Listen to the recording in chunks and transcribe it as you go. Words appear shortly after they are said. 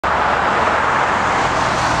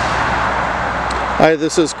Hi,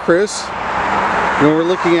 this is Chris. What we're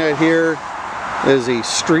looking at here is a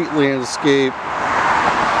street landscape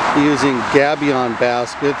using Gabion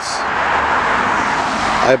baskets.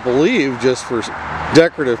 I believe just for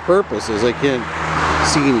decorative purposes. I can't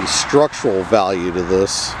see any structural value to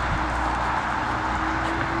this.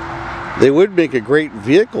 They would make a great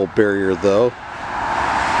vehicle barrier though,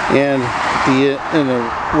 and in the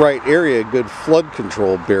right area, a good flood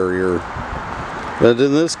control barrier. But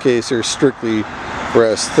in this case, they're strictly for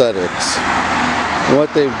aesthetics. And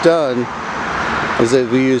what they've done is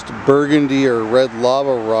they've used burgundy or red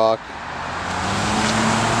lava rock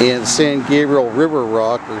and San Gabriel River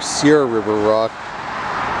rock or Sierra River rock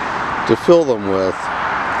to fill them with.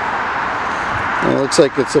 And it looks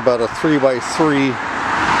like it's about a 3x3,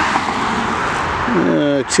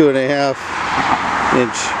 2.5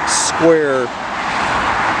 inch square.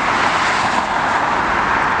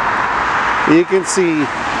 You can see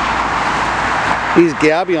these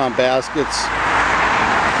Gabion baskets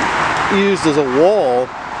used as a wall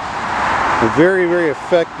are very, very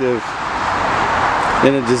effective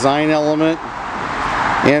in a design element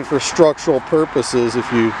and for structural purposes.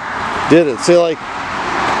 If you did it, say like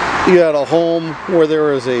you had a home where there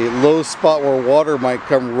was a low spot where water might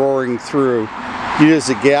come roaring through, you use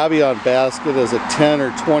a Gabion basket as a 10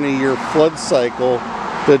 or 20 year flood cycle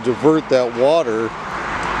to divert that water.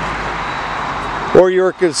 Or you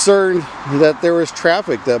were concerned that there was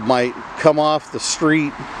traffic that might come off the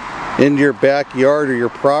street into your backyard or your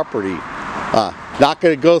property. Not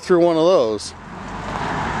going to go through one of those.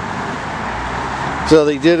 So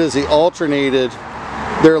they did is they alternated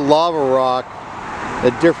their lava rock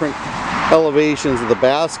at different elevations of the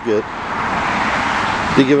basket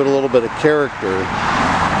to give it a little bit of character.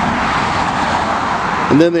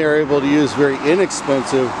 And then they are able to use very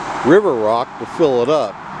inexpensive river rock to fill it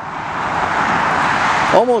up.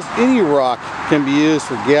 Almost any rock can be used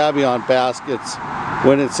for Gabion baskets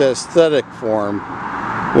when it's aesthetic form.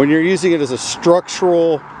 When you're using it as a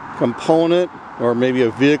structural component or maybe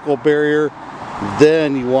a vehicle barrier,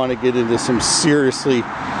 then you want to get into some seriously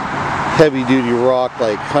heavy-duty rock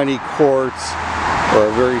like honey quartz or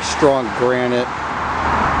a very strong granite.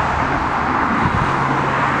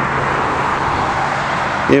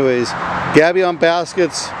 Anyways, Gabion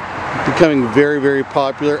baskets becoming very, very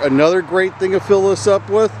popular. Another great thing to fill this up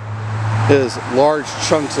with is large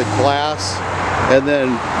chunks of glass and then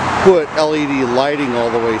put LED lighting all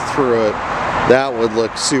the way through it. That would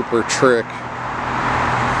look super trick.